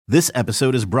This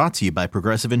episode is brought to you by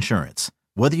Progressive Insurance.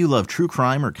 Whether you love true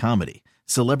crime or comedy,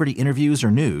 celebrity interviews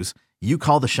or news, you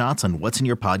call the shots on what's in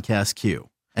your podcast queue.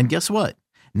 And guess what?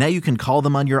 Now you can call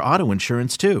them on your auto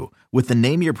insurance too with the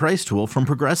Name Your Price tool from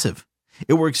Progressive.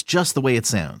 It works just the way it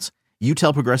sounds. You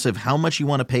tell Progressive how much you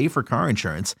want to pay for car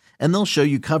insurance, and they'll show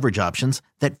you coverage options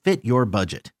that fit your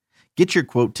budget. Get your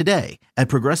quote today at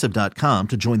Progressive.com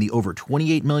to join the over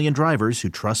 28 million drivers who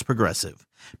trust Progressive.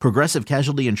 Progressive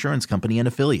Casualty Insurance Company and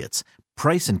Affiliates.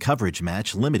 Price and coverage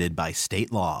match limited by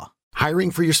state law. Hiring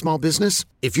for your small business?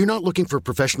 If you're not looking for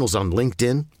professionals on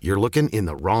LinkedIn, you're looking in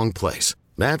the wrong place.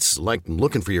 That's like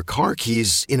looking for your car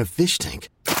keys in a fish tank.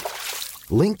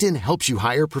 LinkedIn helps you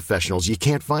hire professionals you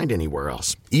can't find anywhere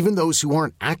else, even those who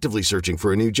aren't actively searching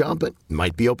for a new job but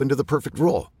might be open to the perfect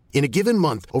role. In a given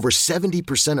month, over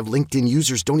 70% of LinkedIn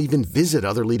users don't even visit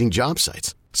other leading job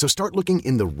sites. So start looking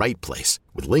in the right place.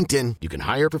 With LinkedIn, you can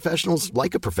hire professionals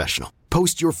like a professional.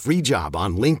 Post your free job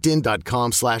on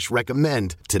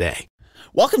linkedin.com/recommend today.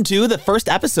 Welcome to the first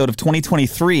episode of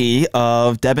 2023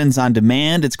 of Debbins on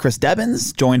Demand. It's Chris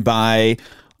Debbins, joined by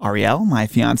Ariel, my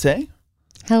fiance.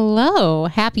 Hello.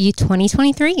 Happy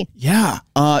 2023. Yeah.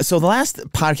 So the last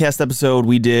podcast episode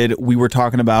we were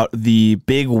talking about the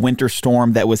big winter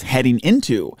storm that was heading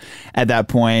into, at that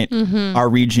point, our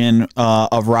region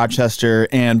of Rochester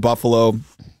and Buffalo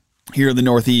here in the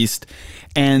Northeast.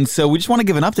 And so we just want to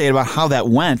give an update about how that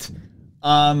went.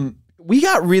 We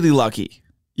got really lucky,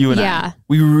 you and I.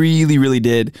 We really, really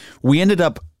did. We ended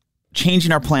up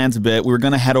changing our plans a bit. We were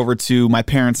going to head over to my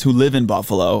parents who live in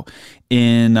Buffalo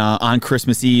on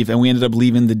Christmas Eve, and we ended up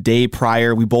leaving the day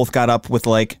prior. We both got up with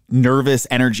like nervous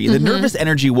energy. The nervous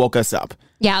energy woke us up.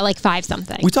 Yeah, like 5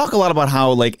 something. We talk a lot about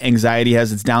how like anxiety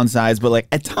has its downsides, but like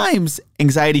at times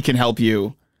anxiety can help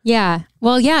you. Yeah.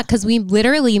 Well, yeah, because we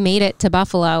literally made it to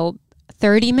Buffalo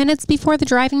 30 minutes before the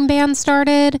driving ban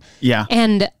started. Yeah.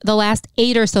 And the last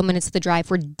 8 or so minutes of the drive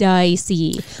were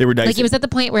dicey. They were dicey. Like it was at the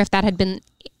point where if that had been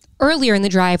earlier in the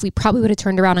drive, we probably would have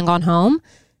turned around and gone home.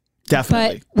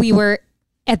 Definitely. But we were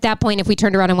at that point, if we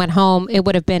turned around and went home, it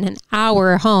would have been an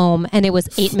hour home, and it was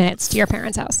 8 minutes to your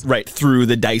parents' house. Right, through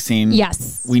the dicing.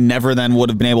 Yes. We never then would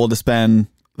have been able to spend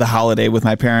the holiday with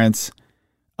my parents.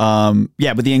 But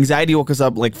the anxiety woke us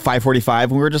up like 5:45,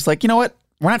 and we were just like, you know what?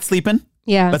 We're not sleeping.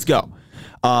 Yeah. Let's go.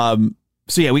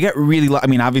 We got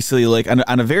really, obviously, like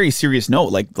on a very serious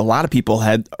note, like a lot of people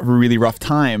had a really rough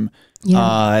time.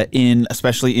 Yeah.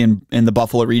 Especially in the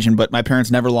Buffalo region, but my parents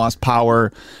never lost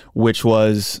power, which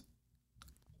was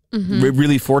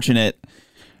really fortunate.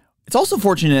 It's also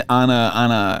fortunate on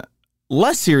a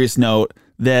less serious note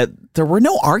that there were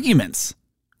no arguments.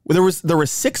 There were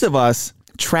 6 of us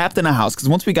trapped in a house, because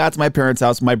once we got to my parents'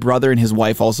 house, my brother and his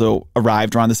wife also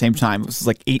arrived around the same time. It was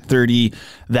like 8:30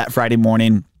 that Friday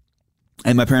morning,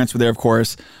 and my parents were there, of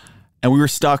course, and we were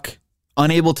stuck.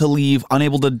 Unable to leave,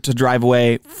 unable to drive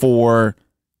away for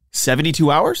 72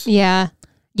 hours? Yeah.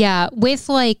 Yeah. With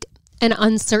like an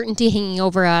uncertainty hanging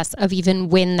over us of even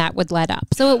when that would let up.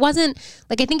 So it wasn't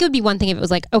like, I think it would be one thing if it was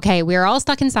like, okay, we're all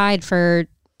stuck inside for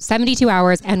 72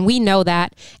 hours and we know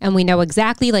that, and we know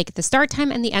exactly like the start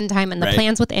time and the end time and the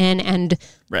plans within and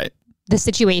the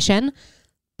situation.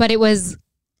 But it was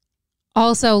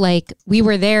also like we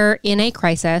were there in a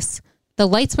crisis. The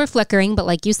lights were flickering, but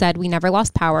like you said, we never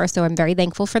lost power. So I'm very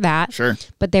thankful for that. Sure.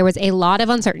 But there was a lot of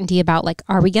uncertainty about like,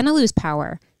 are we going to lose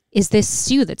power? Is this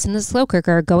stew that's in the slow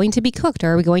cooker going to be cooked?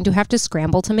 Or are we going to have to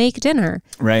scramble to make dinner?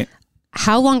 Right.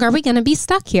 How long are we going to be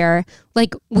stuck here?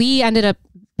 Like we ended up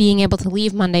being able to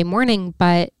leave Monday morning,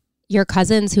 but your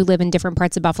cousins who live in different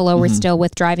parts of Buffalo were still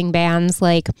with driving bans.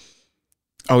 Like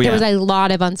there was a lot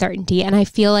of uncertainty. And I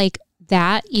feel like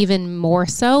that even more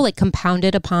so, like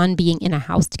compounded upon being in a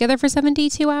house together for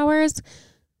 72 hours,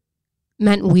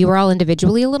 meant we were all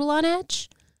individually a little on edge.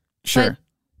 Sure. But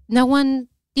no one,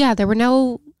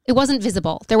 it wasn't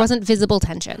visible. There wasn't visible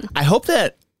tension. I hope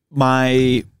that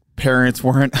my parents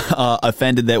weren't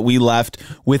offended that we left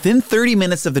within 30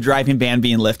 minutes of the driving ban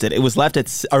being lifted. It was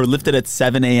lifted at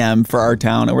 7 a.m. for our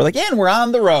town. And we're like, and we're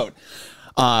on the road.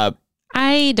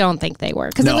 I don't think they were,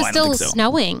 because it was still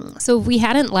snowing. So if we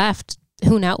hadn't left,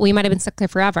 who knows? We might have been stuck there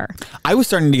forever. I was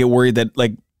starting to get worried that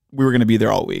like we were going to be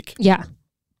there all week. Yeah.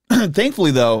 Thankfully,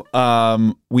 though,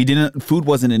 food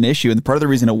wasn't an issue. And part of the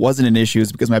reason it wasn't an issue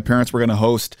is because my parents were going to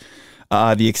host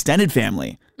the extended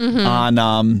family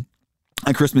on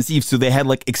Christmas Eve. So they had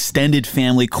like extended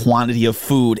family quantity of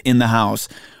food in the house,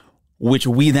 which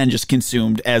we then just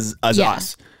consumed as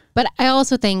us. But I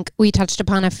also think we touched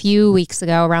upon a few weeks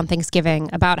ago around Thanksgiving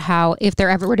about how if there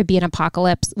ever were to be an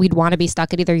apocalypse, we'd want to be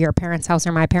stuck at either your parents' house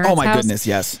or my parents' house. Oh my goodness,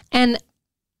 yes. And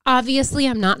obviously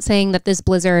I'm not saying that this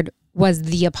blizzard was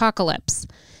the apocalypse.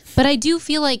 But I do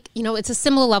feel like, it's a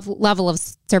similar level of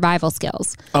survival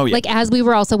skills. Oh, yeah. Like as we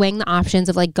were also weighing the options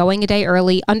of like going a day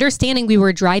early, understanding we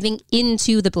were driving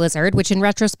into the blizzard, which in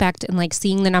retrospect and like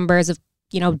seeing the numbers of,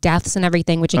 deaths and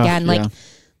everything, which again,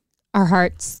 our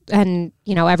hearts and,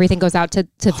 everything goes out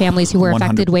to families who were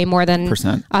affected way more than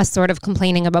us sort of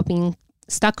complaining about being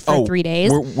stuck for 3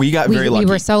 days. We got very lucky. We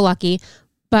were so lucky.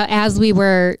 But as we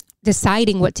were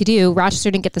deciding what to do,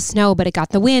 Rochester didn't get the snow, but it got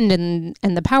the wind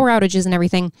and the power outages and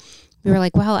everything. We were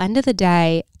like, well, end of the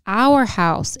day, our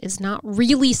house is not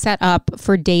really set up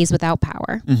for days without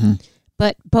power. Mm-hmm.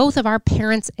 But both of our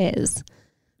parents is.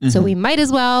 Mm-hmm. So we might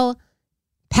as well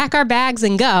pack our bags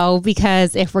and go,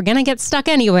 because if we're going to get stuck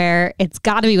anywhere, it's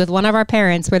got to be with one of our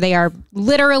parents where they are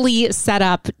literally set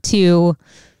up to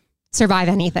survive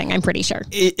anything, I'm pretty sure.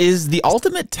 It is the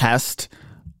ultimate test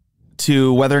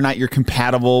to whether or not you're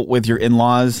compatible with your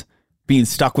in-laws being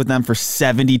stuck with them for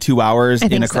 72 hours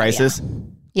in a crisis.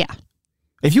 Yeah.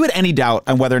 If you had any doubt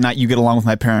on whether or not you get along with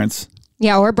my parents.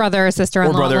 Yeah, or brother or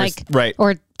sister-in-law. Right.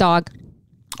 Or dog.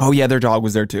 Oh, yeah, their dog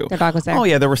was there too. Their dog was there. Oh,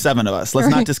 yeah, there were 7 of us. Let's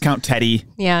not discount Teddy.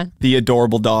 Yeah. The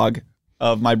adorable dog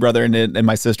of my brother and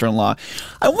my sister-in-law.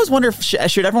 I almost wonder if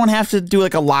should everyone have to do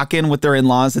like a lock-in with their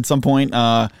in-laws at some point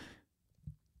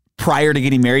prior to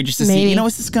getting married, just to see,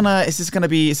 is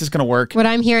this gonna work? What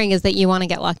I'm hearing is that you want to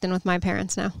get locked in with my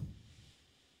parents now.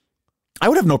 I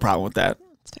would have no problem with that.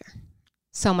 That's fair.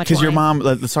 So much. Because your mom,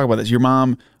 let's talk about this. Your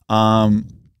mom,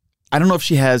 I don't know if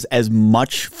she has as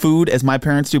much food as my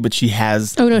parents do, but she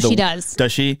has. Oh no, she does.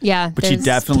 Does she? Yeah, but she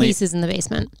definitely cases in the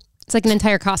basement. It's like an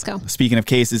entire Costco. Speaking of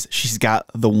cases, she's got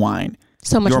the wine.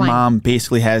 So much wine. Your mom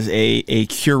basically has a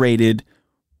curated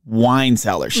wine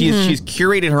cellar. She's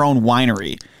curated her own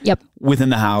winery. Yep. Within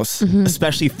the house,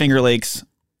 especially Finger Lakes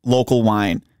local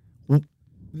wine.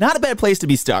 Not a bad place to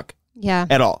be stuck. Yeah.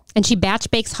 At all. And she batch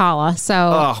bakes challah,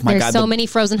 so there's so many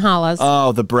frozen challahs.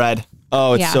 Oh, the bread.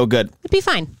 Oh, it's so good. It'd be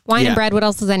fine. Wine and bread. What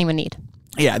else does anyone need?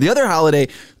 Yeah. The other holiday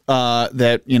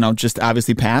that just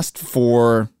obviously passed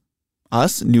for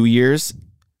us, New Year's,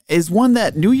 is one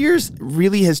that New Year's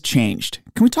really has changed.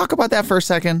 Can we talk about that for a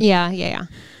second? Yeah.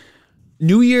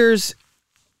 New Year's,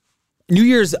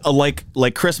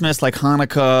 like Christmas, like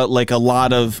Hanukkah, like a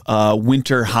lot of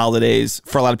winter holidays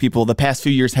for a lot of people, the past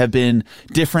few years have been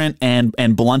different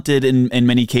and blunted in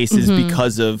many cases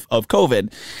because of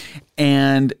COVID.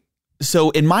 And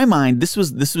so in my mind, this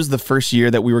was the first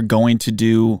year that we were going to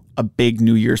do a big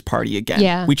New Year's party again.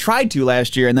 Yeah. We tried to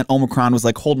last year, and then Omicron was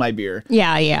like, hold my beer.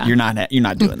 Yeah. You're not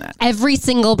doing that. Every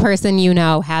single person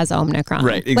has Omicron.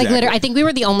 Right, exactly. Like literally, I think we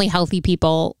were the only healthy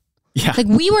people. Yeah. Like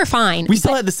we were fine. We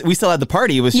still had the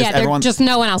party. It was just everyone. Just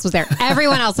no one else was there.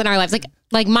 Everyone else in our lives,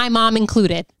 like my mom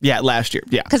included. Yeah, last year.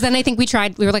 Yeah. Because then I think we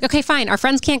were like, okay, fine. Our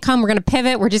friends can't come. We're going to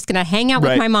pivot. We're just going to hang out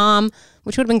with my mom,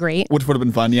 which would have been great. Which would have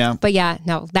been fun, yeah. But yeah,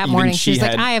 no, that morning she was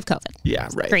like, I have COVID. Yeah,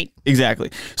 right. Great. Exactly.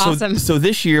 Awesome. So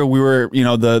this year we were,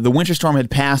 the winter storm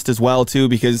had passed as well too,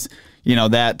 because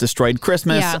that destroyed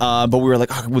Christmas. Yeah. But we were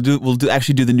like, we'll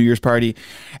actually do the New Year's party.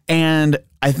 And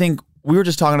I think we were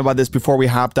just talking about this before we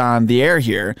hopped on the air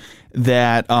here,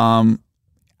 that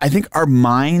I think our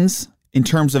minds in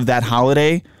terms of that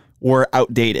holiday were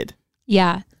outdated.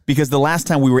 Yeah. Because the last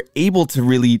time we were able to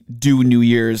really do New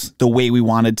Year's the way we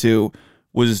wanted to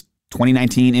was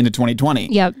 2019 into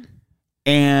 2020. Yep.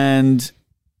 And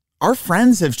our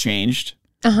friends have changed.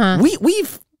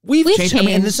 We've changed. I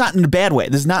mean, it's not in a bad way.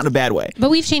 This is not in a bad way.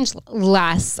 But we've changed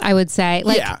less, I would say.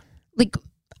 Like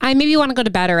I maybe want to go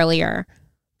to bed earlier.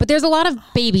 But there's a lot of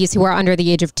babies who are under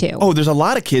the age of 2. Oh, there's a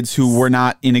lot of kids who were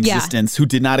not in existence, who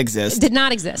did not exist. Did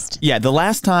not exist. Yeah, the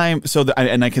last time,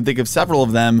 and I can think of several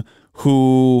of them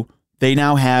who they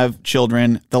now have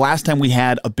children. The last time we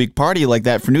had a big party like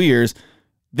that for New Year's,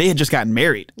 they had just gotten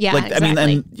married. Yeah, exactly. I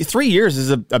mean, and 3 years is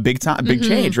a big time, a big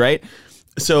change, right?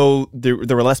 So there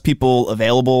were less people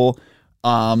available.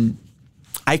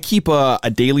 I keep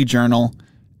a daily journal.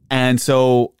 And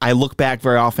so I look back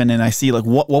very often and I see like,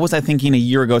 what was I thinking a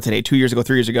year ago today, 2 years ago,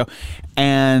 3 years ago?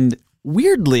 And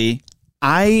weirdly,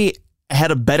 I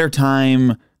had a better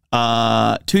time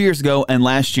 2 years ago and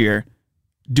last year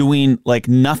doing like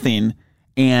nothing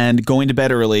and going to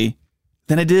bed early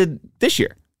than I did this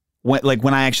year.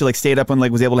 When I actually stayed up and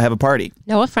was able to have a party.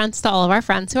 No offense to all of our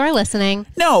friends who are listening.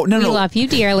 No. We love you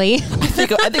dearly. I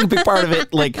think a big part of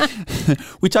it,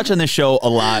 we touch on this show a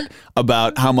lot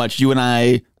about how much you and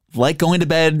I like going to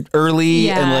bed early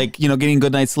and getting a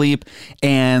good night's sleep.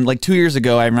 And 2 years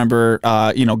ago, I remember,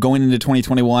 going into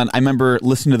 2021, I remember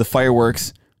listening to the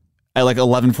fireworks at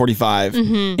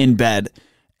 11:45 in bed.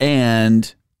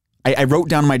 And I wrote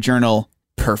down in my journal,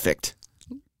 perfect.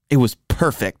 It was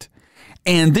perfect.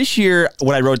 And this year,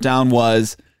 what I wrote down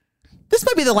was, this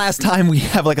might be the last time we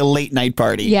have like a late night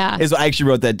party. Yeah. Is what I actually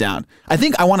wrote that down. I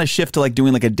think I want to shift to like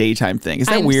doing like a daytime thing. Is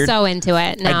that weird? I'm so into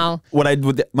it now.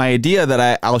 My idea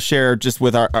that I'll share just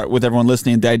with with everyone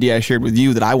listening, the idea I shared with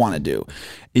you that I want to do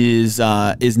is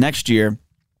next year,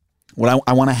 what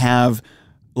I want to have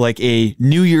like a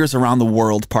New Year's around the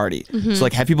world party. Mm-hmm. So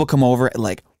like have people come over at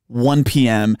like 1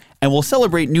 p.m. and we'll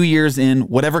celebrate New Year's in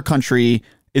whatever country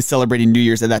is celebrating New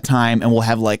Year's at that time, and we'll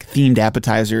have like themed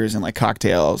appetizers and like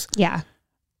cocktails. Yeah.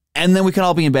 And then we can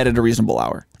all be in bed at a reasonable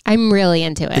hour. I'm really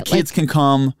into it. The kids can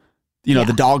come,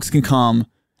 the dogs can come,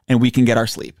 and we can get our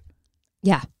sleep.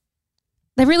 Yeah.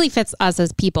 That really fits us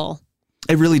as people.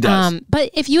 It really does. But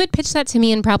if you had pitched that to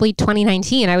me in probably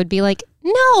 2019, I would be like,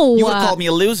 no. You would have called me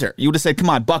a loser. You would have said, come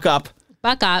on, buck up.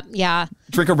 Buck up, yeah.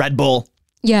 Drink a Red Bull.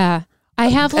 Yeah. I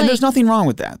have and there's nothing wrong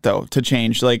with that, though, to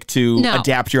change,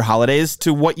 adapt your holidays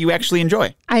to what you actually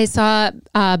enjoy. I saw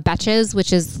Betches,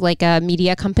 which is like a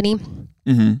media company.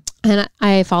 Mm-hmm. And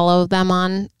I follow them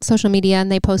on social media,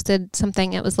 and they posted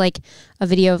something. It was like a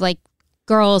video of like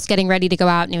girls getting ready to go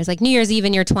out, and it was like New Year's Eve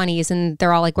in your 20s, and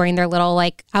they're all like wearing their little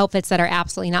like outfits that are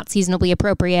absolutely not seasonably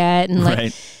appropriate, and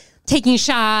like taking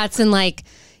shots, and like,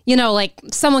 like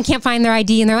someone can't find their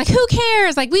ID and they're like, who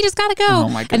cares? Like, we just got to go. Oh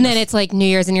my goodness. And then it's like New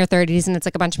Year's in your 30s, and it's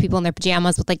like a bunch of people in their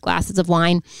pajamas with like glasses of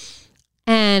wine.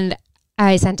 And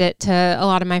I sent it to a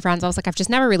lot of my friends. I was like, I've just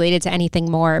never related to anything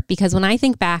more, because when I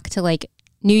think back to like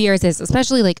New Year's is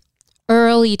especially like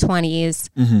early 20s,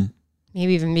 mm-hmm.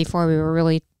 maybe even before we were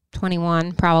really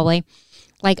 21, probably.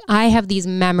 Like I have these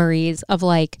memories of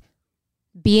like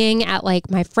being at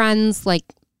like my friends, like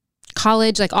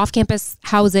college, like off-campus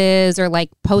houses, or like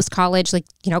post-college, like,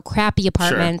 crappy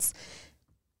apartments,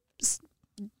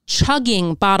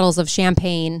 chugging bottles of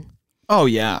champagne. Oh,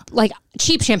 yeah. Like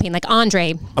cheap champagne, like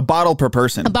Andre. A bottle per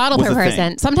person. A bottle per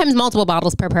person. Sometimes multiple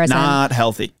bottles per person. Not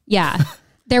healthy. Yeah.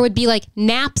 There would be like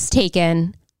naps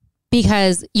taken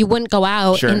because you wouldn't go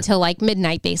out until like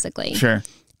midnight, basically. Sure.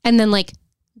 And then like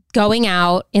going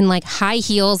out in like high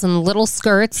heels and little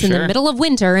skirts in the middle of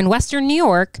winter in Western New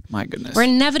York. My goodness. Where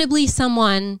inevitably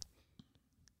someone,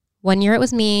 one year it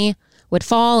was me, would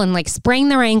fall and like sprain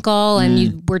their ankle, and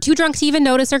you were too drunk to even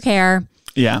notice or care.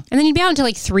 Yeah. And then you'd be out until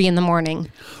like 3 a.m.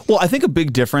 Well, I think a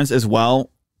big difference as well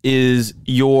is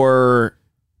your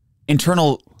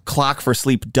internal clock for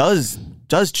sleep does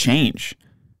change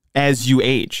as you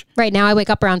age. Right now I wake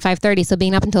up around 5:30, so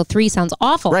being up until 3 sounds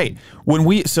awful. Right.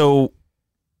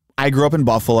 I grew up in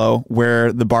Buffalo,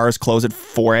 where the bars close at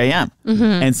 4 a.m. Mm-hmm.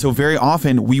 And so very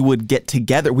often we would get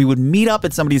together. We would meet up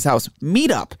at somebody's house,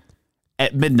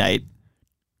 at midnight,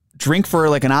 drink for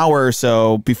like an hour or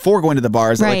so before going to the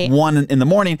bars at like 1 in the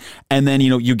morning. And then,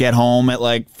 you get home at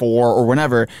like 4 or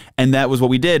whenever. And that was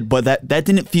what we did. But that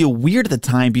didn't feel weird at the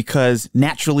time, because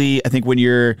naturally, I think when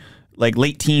you're like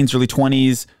late teens, early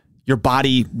 20s, your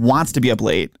body wants to be up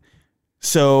late.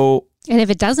 So... And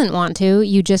if it doesn't want to,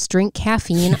 you just drink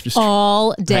caffeine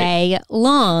all day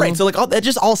long. Right. So like that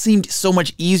just all seemed so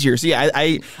much easier. So yeah,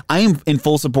 I am in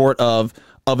full support of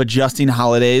adjusting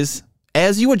holidays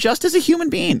as you adjust as a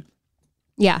human being.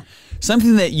 Yeah.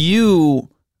 Something that you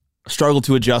struggle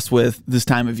to adjust with this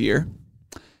time of year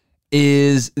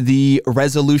is the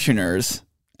resolutioners,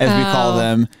 as we call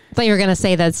them. I thought you were going to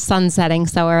say the sun setting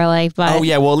so early, but... Oh,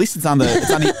 yeah. Well, at least it's on the...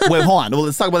 wait, hold on. Well,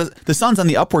 let's talk about this. The sun's on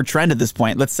the upward trend at this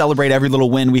point. Let's celebrate every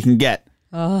little win we can get.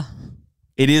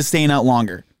 It is staying out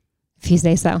longer. If you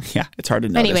say so. Yeah, it's hard to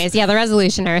notice. Anyways, yeah, the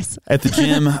resolutioners. At the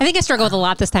gym. I think I struggle with a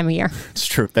lot this time of year. It's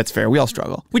true. That's fair. We all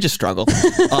struggle. We just struggle.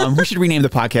 We should rename the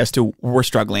podcast to We're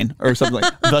Struggling, or something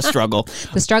like The Struggle.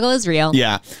 The struggle is real.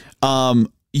 Yeah.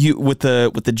 You with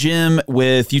the gym,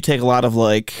 you take a lot of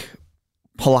like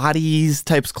Pilates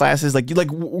types classes, like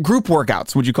group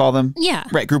workouts, would you call them? Yeah.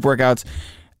 Right, group workouts.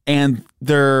 And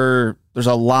there's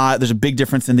a big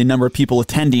difference in the number of people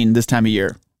attending this time of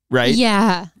year, right?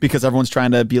 Yeah. Because everyone's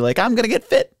trying to be like, I'm going to get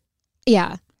fit.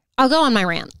 Yeah. I'll go on my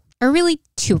rant, or really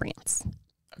 2 rants.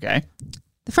 Okay.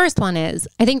 The first one is,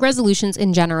 I think resolutions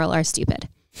in general are stupid,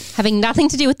 having nothing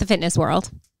to do with the fitness world.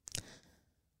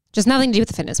 Just nothing to do with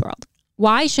the fitness world.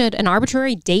 Why should an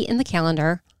arbitrary date in the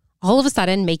calendar all of a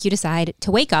sudden make you decide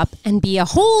to wake up and be a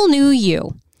whole new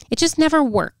you? It just never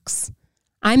works.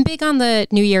 I'm big on the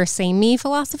New Year same me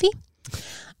philosophy.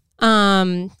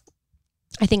 I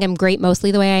think I'm great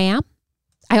mostly the way I am.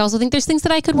 I also think there's things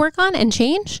that I could work on and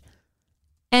change.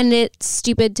 And it's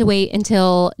stupid to wait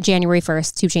until January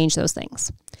 1st to change those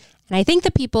things. And I think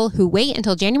the people who wait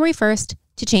until January 1st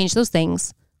to change those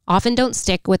things often don't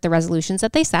stick with the resolutions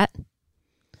that they set.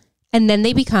 And then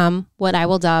they become what I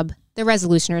will dub the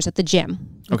resolutioners at the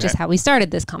gym. which is how we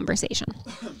started this conversation.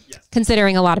 Yes.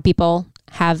 Considering a lot of people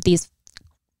have these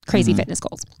crazy fitness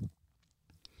goals.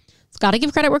 It's got to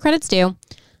give credit where credit's due.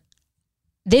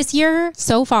 This year,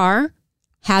 so far,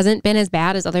 hasn't been as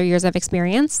bad as other years I've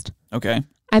experienced. Okay.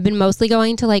 I've been mostly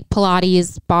going to like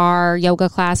Pilates, bar, yoga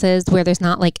classes where there's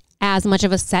not like as much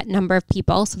of a set number of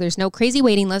people. So there's no crazy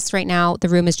waiting lists right now. The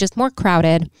room is just more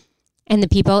crowded. And the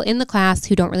people in the class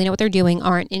who don't really know what they're doing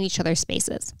aren't in each other's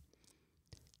spaces.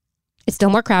 It's still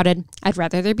more crowded. I'd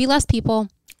rather there be less people.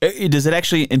 Does it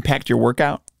actually impact your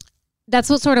workout? That's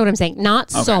sort of what I'm saying.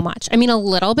 Not so much. I mean, a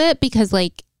little bit because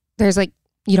like there's like,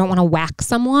 you don't want to whack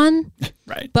someone.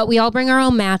 Right. But we all bring our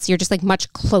own mats. You're just like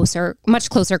much closer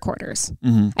quarters.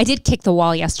 Mm-hmm. I did kick the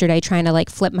wall yesterday trying to like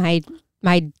flip my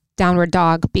downward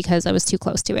dog because I was too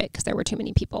close to it because there were too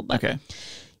many people. But,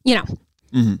 you know,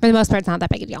 for the most part, it's not that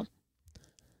big a deal.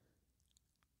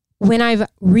 When I've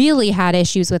really had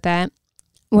issues with it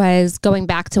was going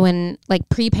back to when, like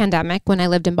pre-pandemic, when I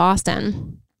lived in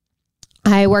Boston.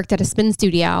 I worked at a spin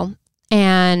studio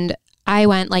and I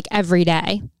went like every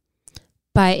day.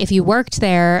 But if you worked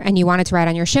there and you wanted to ride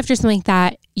on your shift or something like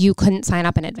that, you couldn't sign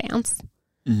up in advance.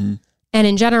 Mm-hmm. And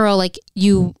in general, like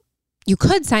you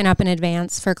could sign up in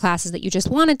advance for classes that you just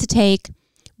wanted to take,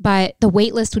 but the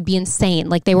wait list would be insane.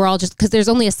 Like they were all just, because there's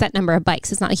only a set number of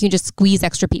bikes. It's not like you can just squeeze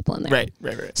extra people in there.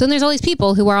 Right. So then there's all these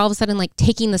people who are all of a sudden like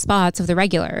taking the spots of the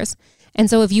regulars. And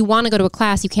so if you want to go to a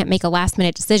class, you can't make a last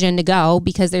minute decision to go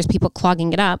because there's people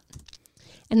clogging it up.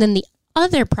 And then the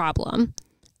other problem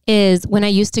is when I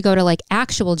used to go to like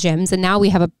actual gyms, and now we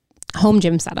have a home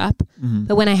gym set up. Mm-hmm.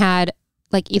 But when I had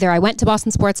like either I went to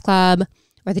Boston Sports Club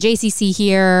or the JCC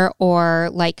here or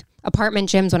like apartment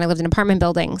gyms when I lived in apartment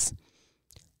buildings,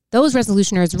 those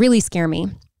resolutioners really scare me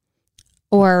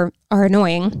or are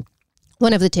annoying,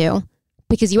 one of the two,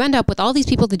 because you end up with all these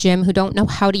people at the gym who don't know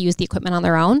how to use the equipment on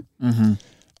their own. Mm-hmm.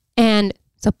 And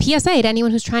so PSA to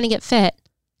anyone who's trying to get fit,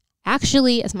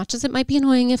 actually, as much as it might be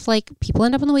annoying if like people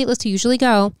end up on the wait list who usually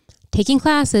go, taking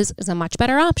classes is a much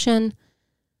better option,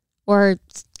 or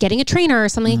getting a trainer or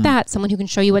something like that, someone who can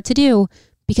show you what to do.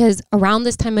 Because around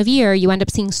this time of year, you end up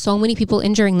seeing so many people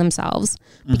injuring themselves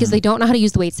because they don't know how to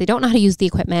use the weights. They don't know how to use the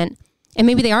equipment. And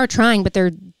maybe they are trying, but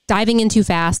they're diving in too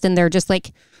fast and they're just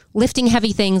like lifting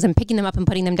heavy things and picking them up and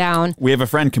putting them down. We have a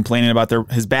friend complaining about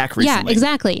his back recently. Yeah,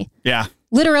 exactly. Yeah.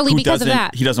 Literally because of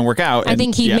that. He doesn't work out. I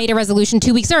think he made a resolution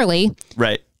 2 weeks early.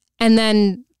 Right. And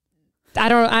then I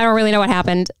don't really know what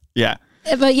happened. Yeah.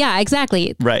 But yeah,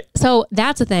 exactly. Right. So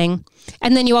that's a thing.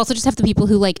 And then you also just have the people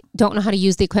who like don't know how to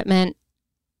use the equipment,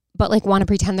 but like want to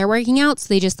pretend they're working out.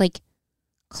 So they just like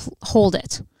hold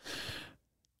it,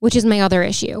 which is my other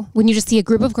issue. When you just see a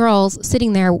group of girls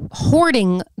sitting there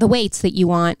hoarding the weights that you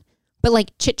want, but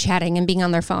like chit chatting and being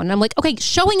on their phone. And I'm like, okay,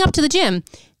 showing up to the gym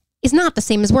is not the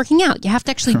same as working out. You have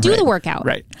to actually do the workout.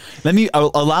 Right.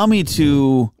 Allow me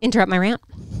to interrupt my rant.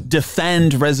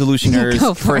 Defend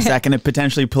resolutioners for a second and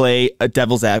potentially play a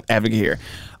devil's advocate here.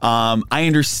 I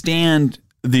understand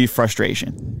the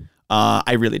frustration.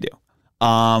 I really do.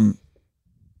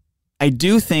 I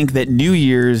do think that New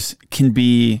Year's can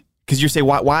be, because you say,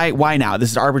 why now?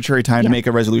 This is arbitrary time to make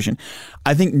a resolution.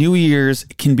 I think New Year's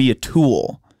can be a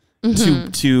tool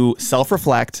to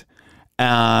self-reflect,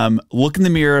 look in the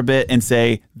mirror a bit and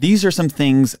say, these are some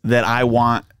things that I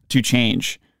want to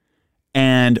change,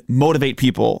 and motivate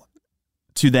people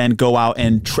to then go out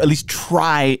and at least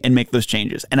try and make those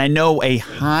changes. And I know a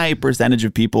high percentage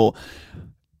of people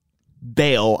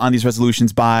bail on these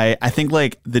resolutions by, I think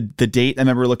like the date I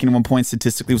remember looking at one point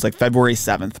statistically was like February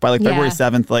 7th. By like February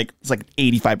 7th, like it's like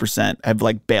 85% have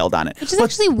like bailed on it. Which is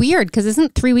actually weird because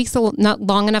isn't 3 weeks not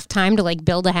long enough time to like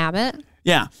build a habit?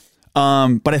 Yeah.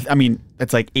 But I mean,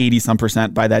 it's like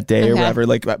 80% by that day or whatever.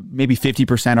 Like maybe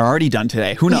 50% are already done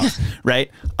today. Who knows?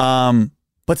 Right.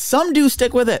 But some do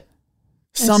stick with it.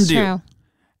 Some do. True.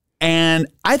 And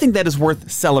I think that is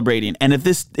worth celebrating. And if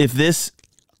this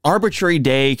arbitrary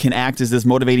day can act as this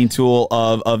motivating tool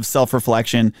of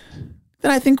self-reflection,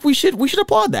 then I think we should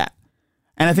applaud that.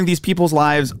 And I think these people's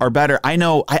lives are better. I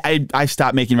know I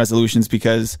stopped making resolutions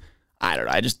because I don't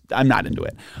know. I'm not into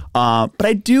it. But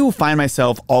I do find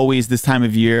myself always this time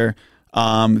of year,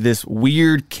 this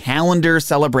weird calendar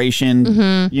celebration,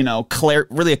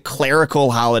 really a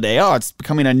clerical holiday. Oh, it's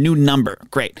becoming a new number.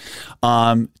 Great.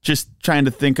 Just trying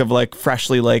to think of like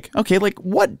freshly, like, okay, like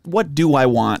what do I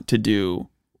want to do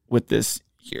with this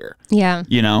year? Yeah.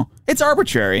 It's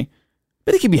arbitrary,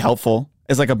 but it can be helpful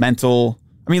as like a mental,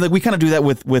 I mean, like we kind of do that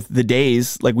with the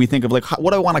days. Like we think of like,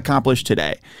 what do I want to accomplish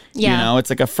today? Yeah. It's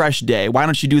like a fresh day. Why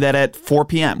don't you do that at 4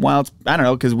 p.m.? Well, I don't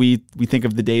know, because we think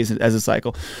of the days as a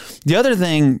cycle. The other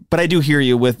thing, but I do hear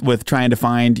you with trying to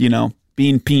find, being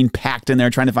being packed in there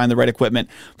trying to find the right equipment.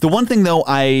 The one thing, though,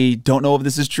 I don't know if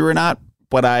this is true or not,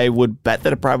 but I would bet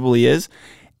that it probably is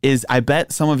I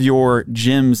bet some of your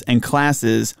gyms and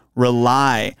classes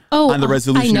rely on the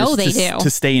resolutioners to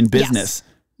stay in business.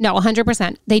 Yes. No,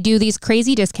 100%. They do these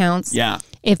crazy discounts. Yeah.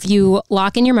 If you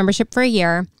lock in your membership for a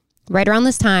year, right around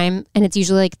this time, and it's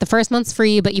usually like the first month's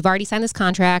free, but you've already signed this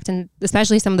contract, and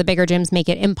especially some of the bigger gyms make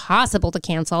it impossible to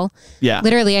cancel. Yeah.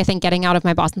 Literally, I think getting out of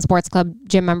my Boston Sports Club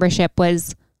gym membership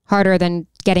was harder than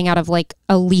getting out of like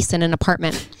a lease in an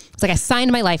apartment. It's like I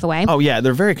signed my life away. Oh, yeah.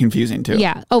 They're very confusing, too.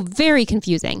 Yeah. Oh, very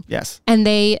confusing. Yes. And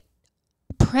they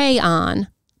prey on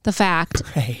the fact,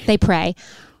 they prey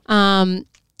on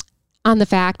the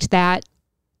fact that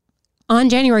on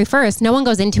January 1st, no one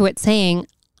goes into it saying,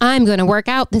 I'm going to work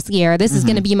out this year. This is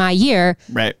going to be my year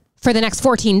for the next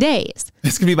 14 days.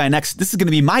 This is going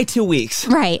to be my 2 weeks.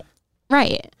 Right.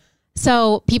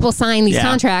 So people sign these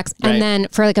contracts, and then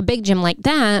for like a big gym like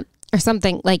that or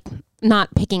something, like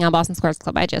not picking on Boston Sports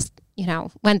Club, I just,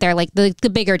 went there, like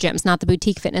the bigger gyms, not the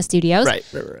boutique fitness studios. Right.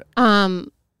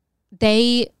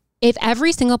 If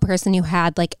every single person who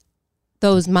had like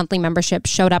those monthly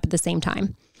memberships showed up at the same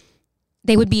time,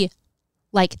 they would be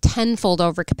like tenfold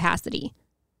over capacity.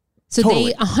 So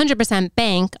they 100%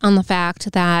 bank on the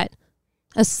fact that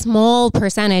a small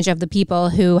percentage of the people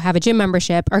who have a gym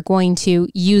membership are going to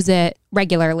use it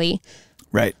regularly.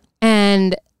 Right.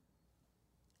 And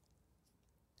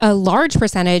a large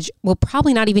percentage will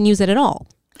probably not even use it at all.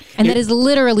 And that is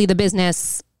literally the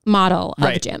business model of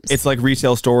gyms. It's like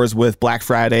retail stores with Black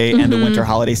Friday and the winter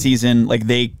holiday season. Like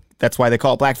that's why they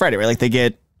call it Black Friday, right? Like they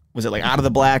get, was it like out of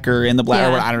the black or in the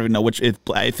black? Or I don't even know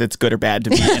if it's good or bad to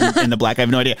be in the black. I have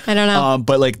no idea. I don't know.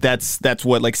 But like that's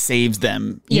what like saves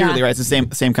them yearly, right? It's the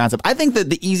same concept. I think that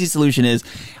the easy solution is,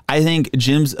 I think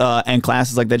gyms and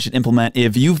classes like that should implement,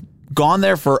 if you've gone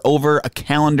there for over a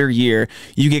calendar year,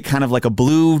 you get kind of like a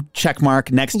blue check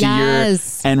mark next to your,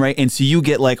 and so you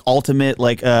get like ultimate,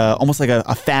 like almost like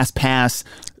a fast pass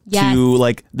to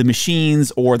like the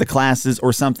machines or the classes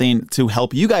or something to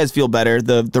help you guys feel better,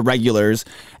 the regulars,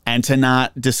 and to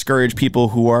not discourage people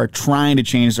who are trying to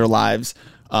change their lives,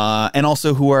 and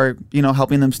also who are,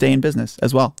 helping them stay in business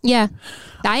as well. Yeah.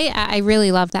 I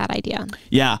really love that idea.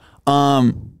 Yeah.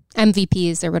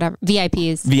 MVPs or whatever.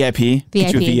 VIPs.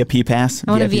 Get you a VIP pass.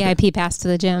 I want a VIP pass to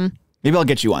the gym. Maybe I'll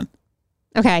get you one.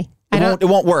 Okay. It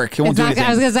won't work. It won't do anything.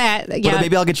 I was going to say, But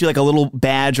maybe I'll get you like a little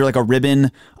badge or like a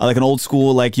ribbon, like an old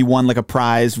school, like you won like a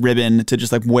prize ribbon to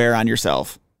just like wear on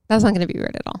yourself. That's not going to be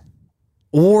weird at all.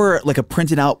 Or like a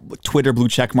printed out Twitter blue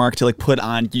check mark to like put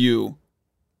on you.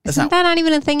 Isn't that not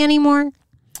even a thing anymore?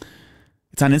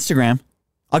 It's on Instagram.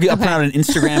 I'll print out an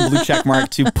Instagram blue check mark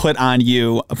to put on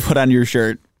you, put on your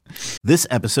shirt. This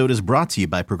episode is brought to you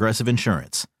by Progressive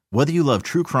Insurance. Whether you love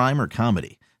true crime or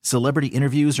comedy, celebrity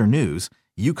interviews or news,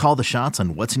 you call the shots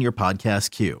on what's in your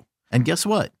podcast queue. And guess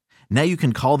what? Now you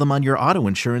can call them on your auto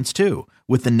insurance too,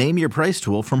 with the Name Your Price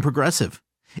tool from Progressive.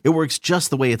 It works just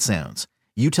the way it sounds.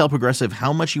 You tell Progressive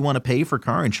how much you want to pay for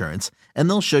car insurance, and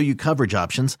they'll show you coverage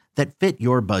options that fit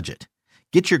your budget.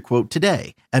 Get your quote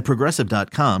today at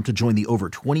Progressive.com to join the over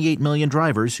 28 million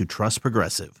drivers who trust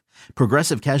Progressive.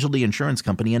 Progressive Casualty Insurance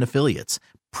Company and Affiliates.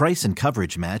 Price and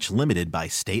coverage match limited by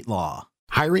state law.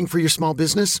 Hiring for your small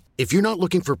business? If you're not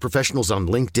looking for professionals on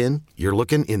LinkedIn, you're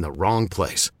looking in the wrong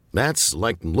place. That's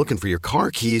like looking for your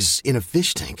car keys in a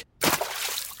fish tank.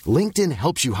 LinkedIn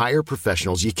helps you hire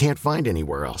professionals you can't find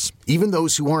anywhere else, even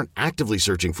those who aren't actively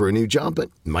searching for a new job but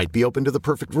might be open to the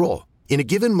perfect role. In a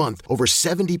given month, over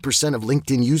 70% of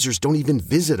LinkedIn users don't even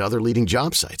visit other leading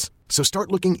job sites. So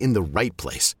start looking in the right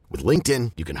place. With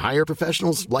LinkedIn, you can hire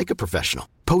professionals like a professional.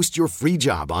 Post your free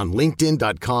job on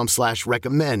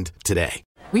linkedin.com/recommend today.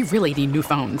 We really need new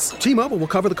phones. T-Mobile will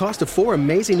cover the cost of 4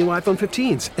 amazing new iPhone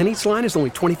 15s, and each line is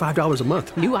only $25 a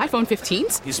month. New iPhone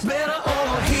 15s? It's better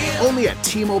over here. Only at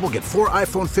T-Mobile, get 4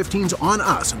 iPhone 15s on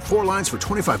us and 4 lines for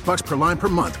 $25 per line per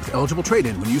month with eligible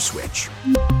trade-in when you switch.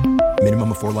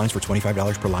 Minimum of 4 lines for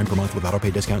 $25 per line per month with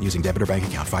autopay discount using debit or bank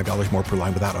account. $5 more per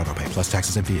line without autopay, plus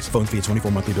taxes and fees. Phone fee at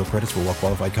 24 monthly bill credits for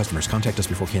well-qualified customers. Contact us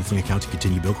before canceling account to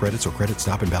continue bill credits or credit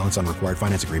stop and balance on required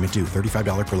finance agreement due.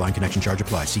 $35 per line connection charge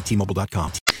applies. See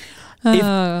T-Mobile.com.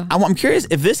 I'm curious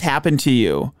if this happened to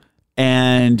you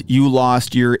and you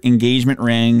lost your engagement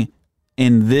ring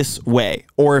in this way,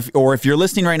 or if you're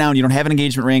listening right now and you don't have an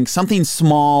engagement ring, something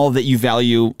small that you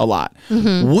value a lot,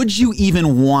 would you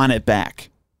even want it back?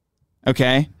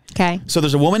 Okay. So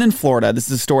there's a woman in Florida. This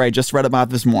is a story I just read about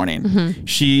this morning.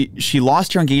 She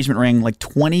lost her engagement ring like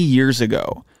 20 years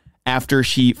ago after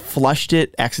she flushed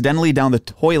it accidentally down the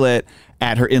toilet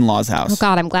at her in-laws' house. Oh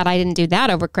God, I'm glad I didn't do that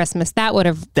over Christmas. That would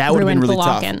have been really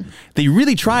tough. They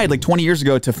really tried like 20 years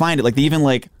ago to find it. Like they even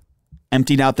like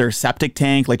emptied out their septic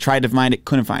tank, like tried to find it,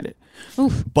 couldn't find it.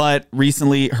 Oof. But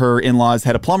recently her in-laws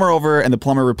had a plumber over and the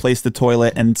plumber replaced the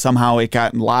toilet and somehow it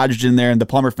got lodged in there and the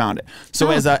plumber found it. So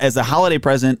as a holiday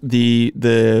present,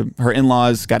 her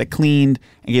in-laws got it cleaned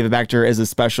and gave it back to her as a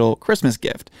special Christmas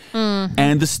gift. Mm-hmm.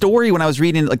 And the story, when I was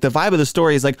reading, like the vibe of the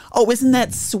story is like, oh, isn't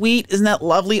that sweet? Isn't that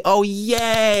lovely? Oh,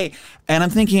 yay. And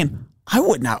I'm thinking, I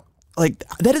would not, like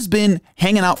that has been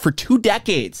hanging out for 2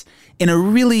 decades in a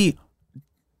really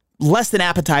less than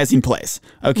appetizing place.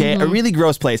 Okay. Mm-hmm. A really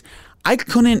gross place. I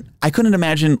couldn't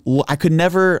imagine, I could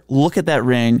never look at that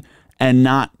ring and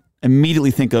not immediately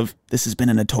think of, this has been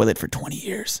in a toilet for 20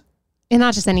 years. And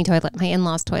not just any toilet, my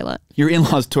in-laws' toilet. Your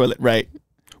in-laws' toilet, right.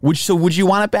 Would you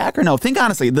want it back or no? Think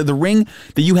honestly, the ring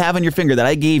that you have on your finger that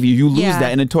I gave you, you lose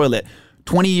that in a toilet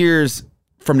 20 years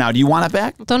from now. Do you want it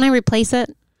back? Don't I replace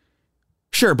it?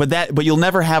 Sure, but you'll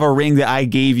never have a ring that I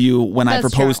gave you when I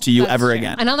proposed to you ever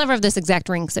again. And I'll never have this exact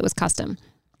ring because it was custom.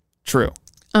 True.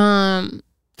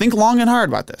 Think long and hard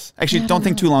about this. Actually, don't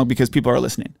think too long because people are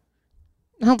listening.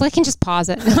 No, I can just pause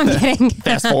it. No, I'm kidding.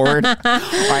 Fast forward. All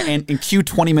right, and cue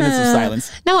 20 minutes of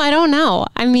silence. No, I don't know.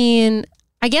 I mean,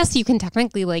 I guess you can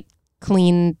technically like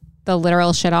clean the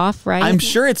literal shit off, right? I'm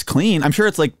sure it's clean. I'm sure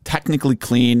it's like technically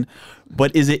clean,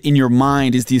 but is it in your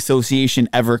mind? Is the association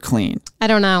ever clean? I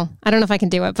don't know. I don't know if I can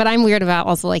do it, but I'm weird about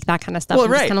also like that kind of stuff. Well,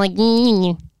 I'm right. Kind of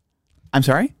like, I'm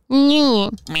sorry? Yeah.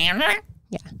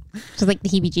 Just like the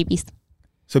heebie-jeebies.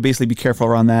 So basically be careful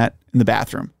around that in the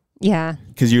bathroom. Yeah.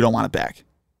 Because you don't want it back.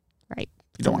 Right.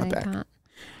 You don't want it back.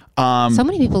 So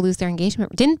many people lose their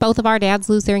engagement. Didn't both of our dads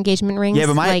lose their engagement rings? Yeah,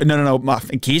 but no,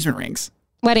 engagement rings.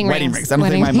 Wedding rings. I don't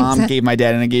think my mom gave my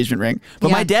dad an engagement ring.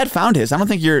 But my dad found his. I don't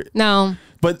think you're... No.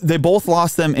 But they both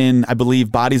lost them in, I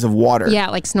believe, bodies of water. Yeah,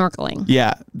 like snorkeling.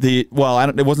 Yeah. It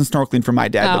wasn't snorkeling for my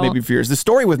dad, but maybe for yours. The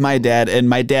story with my dad, and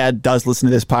my dad does listen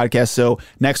to this podcast, so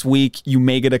next week you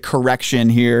may get a correction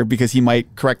here because he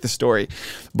might correct the story.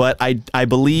 But I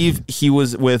believe he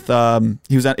was with,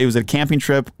 it was a camping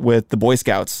trip with the Boy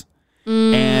Scouts.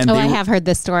 And I have heard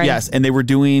this story. Yes, and they were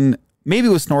doing... Maybe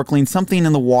it was snorkeling, something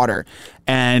in the water.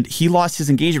 And he lost his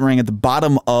engagement ring at the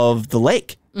bottom of the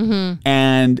lake. Mm-hmm.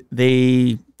 And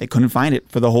they couldn't find it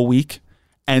for the whole week.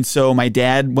 And so my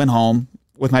dad went home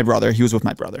with my brother. He was with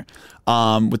my brother,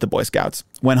 with the Boy Scouts.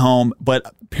 Went home,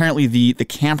 but apparently the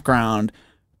campground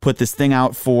put this thing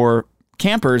out for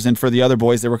campers and for the other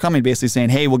boys that were coming, basically saying,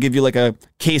 hey, we'll give you like a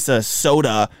case of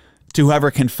soda to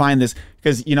whoever can find this.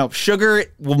 Because, sugar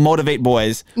will motivate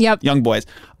boys, young boys.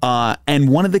 And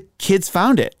one of the kids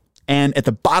found it and at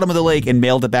the bottom of the lake and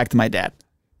mailed it back to my dad.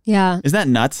 Yeah. Isn't that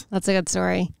nuts? That's a good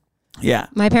story. Yeah.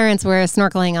 My parents were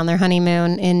snorkeling on their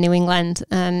honeymoon in New England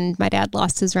and my dad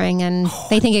lost his ring and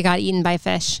they think it got eaten by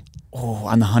fish. Oh,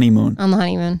 on the honeymoon.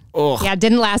 Oh. Yeah, it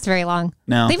didn't last very long.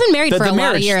 No. They've been married for a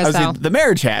lot of years, though. The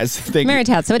marriage has.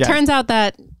 So it turns out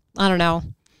that, I don't know,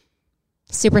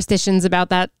 superstitions about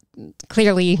that.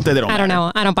 Clearly, I don't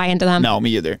know. I don't buy into them. No,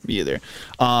 me either.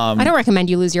 I don't recommend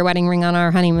you lose your wedding ring on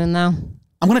our honeymoon, though.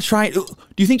 I'm going to try. Do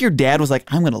you think your dad was like,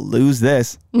 I'm going to lose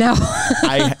this? No.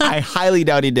 I highly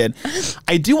doubt he did.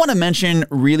 I do want to mention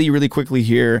really, really quickly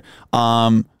here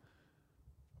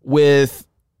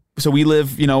so we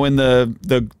live, in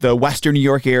the Western New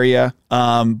York area.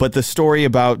 But the story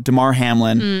about Damar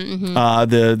Hamlin,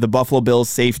 the Buffalo Bills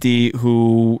safety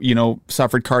who,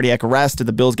 suffered cardiac arrest at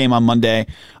the Bills game on Monday.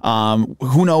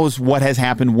 Who knows what has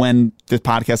happened when this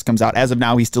podcast comes out. As of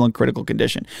now, he's still in critical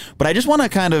condition. But I just want to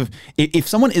kind of, if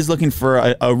someone is looking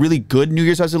for a really good New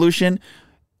Year's resolution,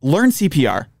 learn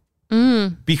CPR.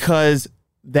 Because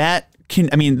that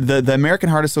the American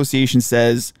Heart Association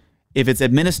says if it's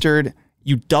administered,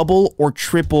 you double or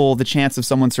triple the chance of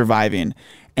someone surviving.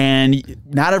 And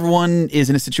not everyone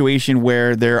is in a situation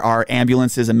where there are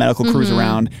ambulances and medical crews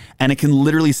around, and it can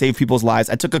literally save people's lives.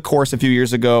 I took a course a few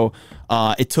years ago.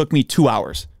 It took me 2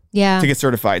 hours to get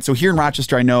certified. So here in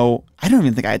Rochester, I don't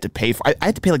even think I had to pay for, I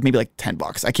had to pay maybe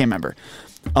 $10. I can't remember.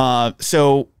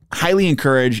 So highly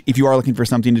encourage, if you are looking for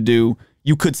something to do,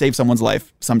 you could save someone's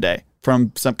life someday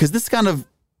because this kind of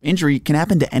injury can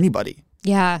happen to anybody.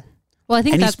 Yeah. Well, I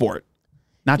think any sport.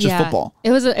 Not just football. It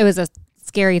was a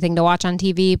scary thing to watch on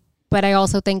TV, but I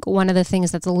also think one of the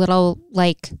things that's a little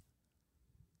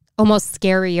almost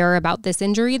scarier about this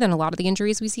injury than a lot of the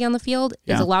injuries we see on the field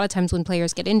is a lot of times when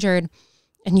players get injured,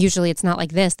 and usually it's not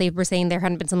like this. They were saying there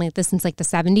hadn't been something like this since the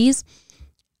 70s.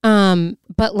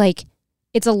 But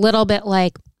it's a little bit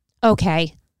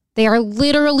okay, they are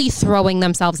literally throwing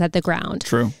themselves at the ground.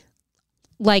 True.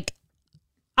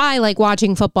 I like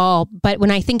watching football, but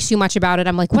when I think too much about it,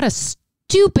 I'm like, what a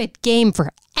stupid game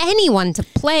for anyone to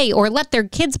play or let their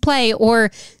kids play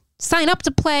or sign up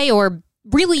to play or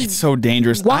really it's so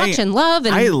dangerous. Watch and love.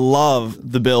 And I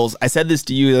love the Bills. I said this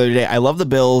to you the other day. I love the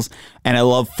Bills and I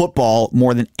love football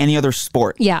more than any other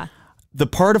sport. Yeah. The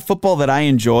part of football that I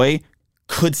enjoy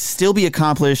could still be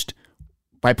accomplished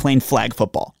by playing flag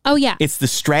football. Oh, yeah. It's the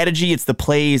strategy. It's the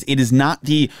plays. It is not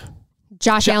the...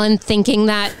 Josh Allen thinking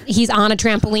that he's on a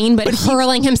trampoline, but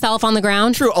hurling himself on the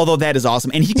ground. True, although that is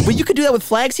awesome. And but you could do that with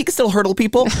flags. He could still hurdle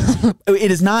people. It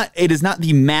is not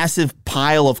the massive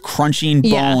pile of crunching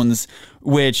bones,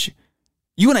 which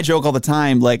you and I joke all the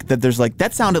time, like that there's like,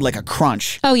 that sounded like a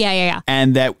crunch. Oh, yeah.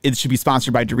 And that it should be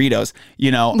sponsored by Doritos.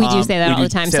 You know, we do say that all the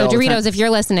time. So Doritos, if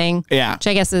you're listening, which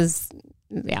I guess is,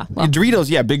 well.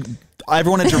 Doritos, big...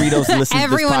 Everyone at Doritos listens to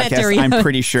this podcast, I'm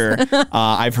pretty sure.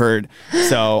 I've heard.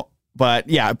 So... But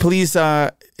yeah, please,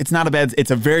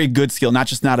 it's a very good skill, not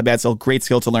just not a bad skill, great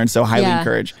skill to learn. So highly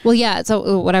encourage. Well, yeah.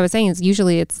 So what I was saying is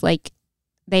usually it's like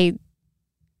they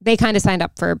kind of signed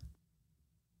up for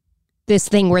this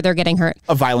thing where they're getting hurt.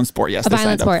 A violent sport. Yes. They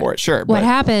signed up for it. Sure. What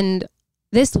happened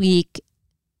this week,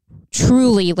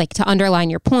 truly, like to underline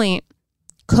your point,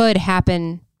 could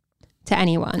happen to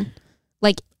anyone.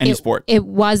 Like any sport. It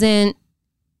wasn't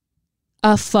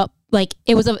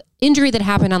it was an injury that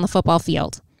happened on the football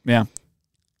field. Yeah.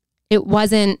 It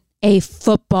wasn't a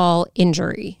football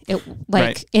injury.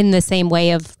 In the same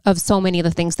way of so many of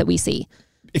the things that we see.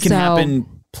 It can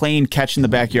happen playing catch in the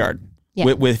backyard.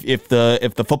 Yeah. With if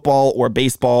the football or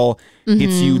baseball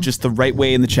hits you just the right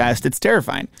way in the chest, it's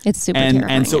terrifying. It's super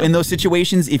terrifying. And so in those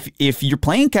situations, if you're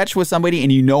playing catch with somebody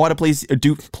and you know how to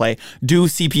do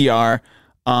CPR,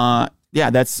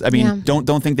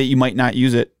 don't think that you might not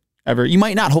use it ever. You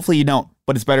might not, hopefully you don't,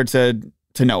 but it's better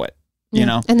to know it. You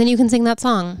know, and then you can sing that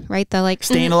song, right? The like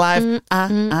staying alive.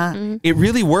 It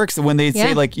really works when they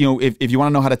say like, you know, if you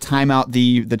want to know how to time out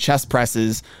the chest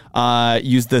presses,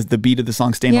 use the beat of the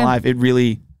song "Staying Alive." It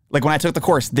really, like when I took the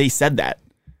course, they said that.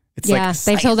 It's like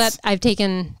they've told that. I've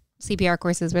taken CPR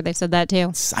courses where they've said that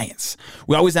too. Science.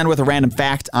 We always end with a random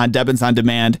fact on Debbins on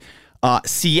Demand.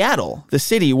 Seattle, the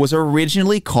city, was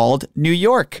originally called New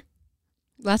York.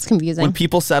 That's confusing. When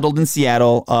people settled in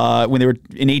Seattle, when they were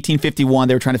in 1851,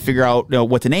 they were trying to figure out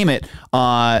what to name it.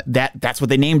 That's what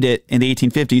they named it in the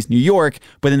 1850s, New York.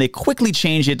 But then they quickly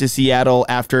changed it to Seattle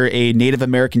after a Native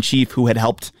American chief who had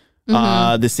helped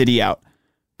the city out.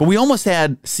 But we almost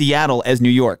had Seattle as New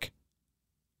York.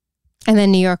 And then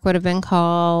New York would have been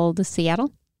called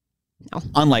Seattle? No.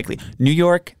 Unlikely. New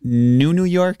York, New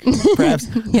York, perhaps.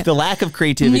 The lack of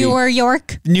creativity. Newer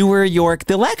York.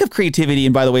 The lack of creativity,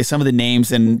 and by the way, some of the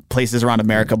names and places around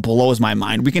America blows my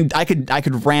mind. I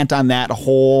could rant on that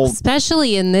whole...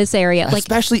 Especially in this area.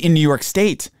 Especially in New York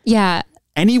State. Yeah.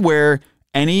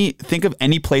 Think of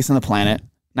any place on the planet,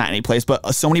 not any place,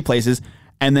 but so many places,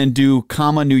 and then do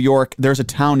New York. There's a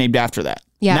town named after that.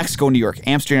 Yeah. Mexico, New York.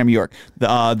 Amsterdam, New York.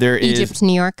 There is Egypt,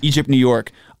 New York. Egypt, New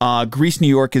York. Greece, New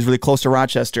York is really close to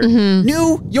Rochester. Mm-hmm.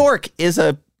 New York is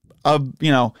a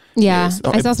Yeah. I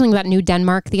saw something about New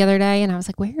Denmark the other day and I was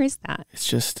like, where is that? It's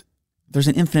just, there's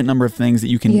an infinite number of things that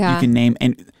you can name,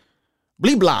 and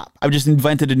blee blah. I've just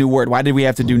invented a new word. Why did we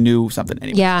have to do new something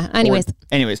anyway? Yeah. Anyways.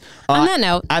 On that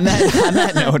note. On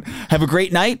that note, have a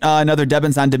great night. Another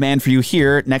Debbins on Demand for you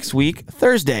here next week,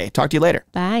 Thursday. Talk to you later.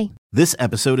 Bye. This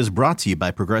episode is brought to you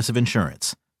by Progressive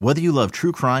Insurance. Whether you love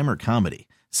true crime or comedy,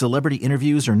 celebrity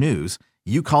interviews or news,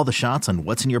 you call the shots on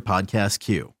what's in your podcast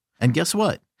queue. And guess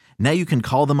what? Now you can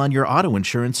call them on your auto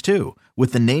insurance too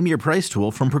with the Name Your Price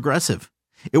tool from Progressive.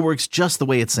 It works just the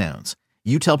way it sounds.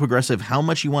 You tell Progressive how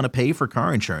much you want to pay for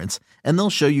car insurance, and they'll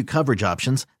show you coverage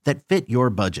options that fit your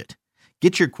budget.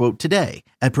 Get your quote today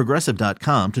at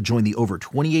Progressive.com to join the over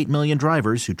 28 million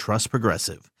drivers who trust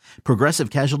Progressive. Progressive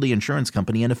Casualty Insurance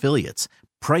Company and Affiliates.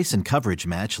 Price and coverage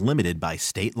match limited by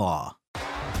state law.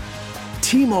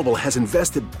 T-Mobile has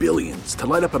invested billions to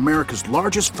light up America's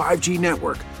largest 5G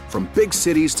network, from big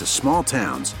cities to small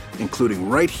towns, including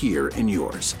right here in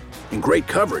yours. And great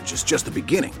coverage is just the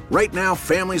beginning. Right now,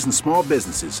 families and small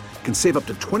businesses can save up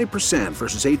to 20%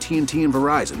 versus AT&T and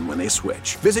Verizon when they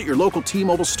switch. Visit your local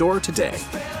T-Mobile store today.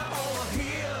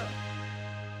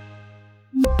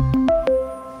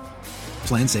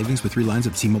 Plan savings with 3 lines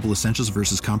of T-Mobile Essentials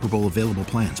versus comparable available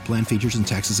plans. Plan features and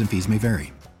taxes and fees may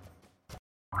vary.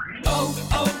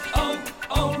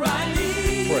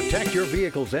 O'Reilly. For a tech Protect your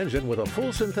vehicle's engine with a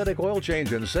full synthetic oil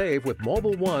change and save with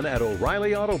Mobil 1 at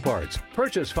O'Reilly Auto Parts.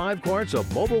 Purchase 5 quarts of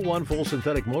Mobil 1 full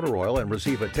synthetic motor oil and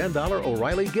receive a $10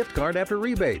 O'Reilly gift card after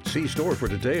rebate. See store for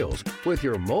details. With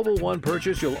your Mobil 1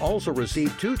 purchase, you'll also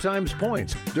receive 2 times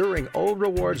points during O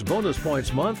Rewards Bonus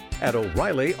Points Month at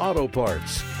O'Reilly Auto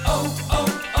Parts. Oh,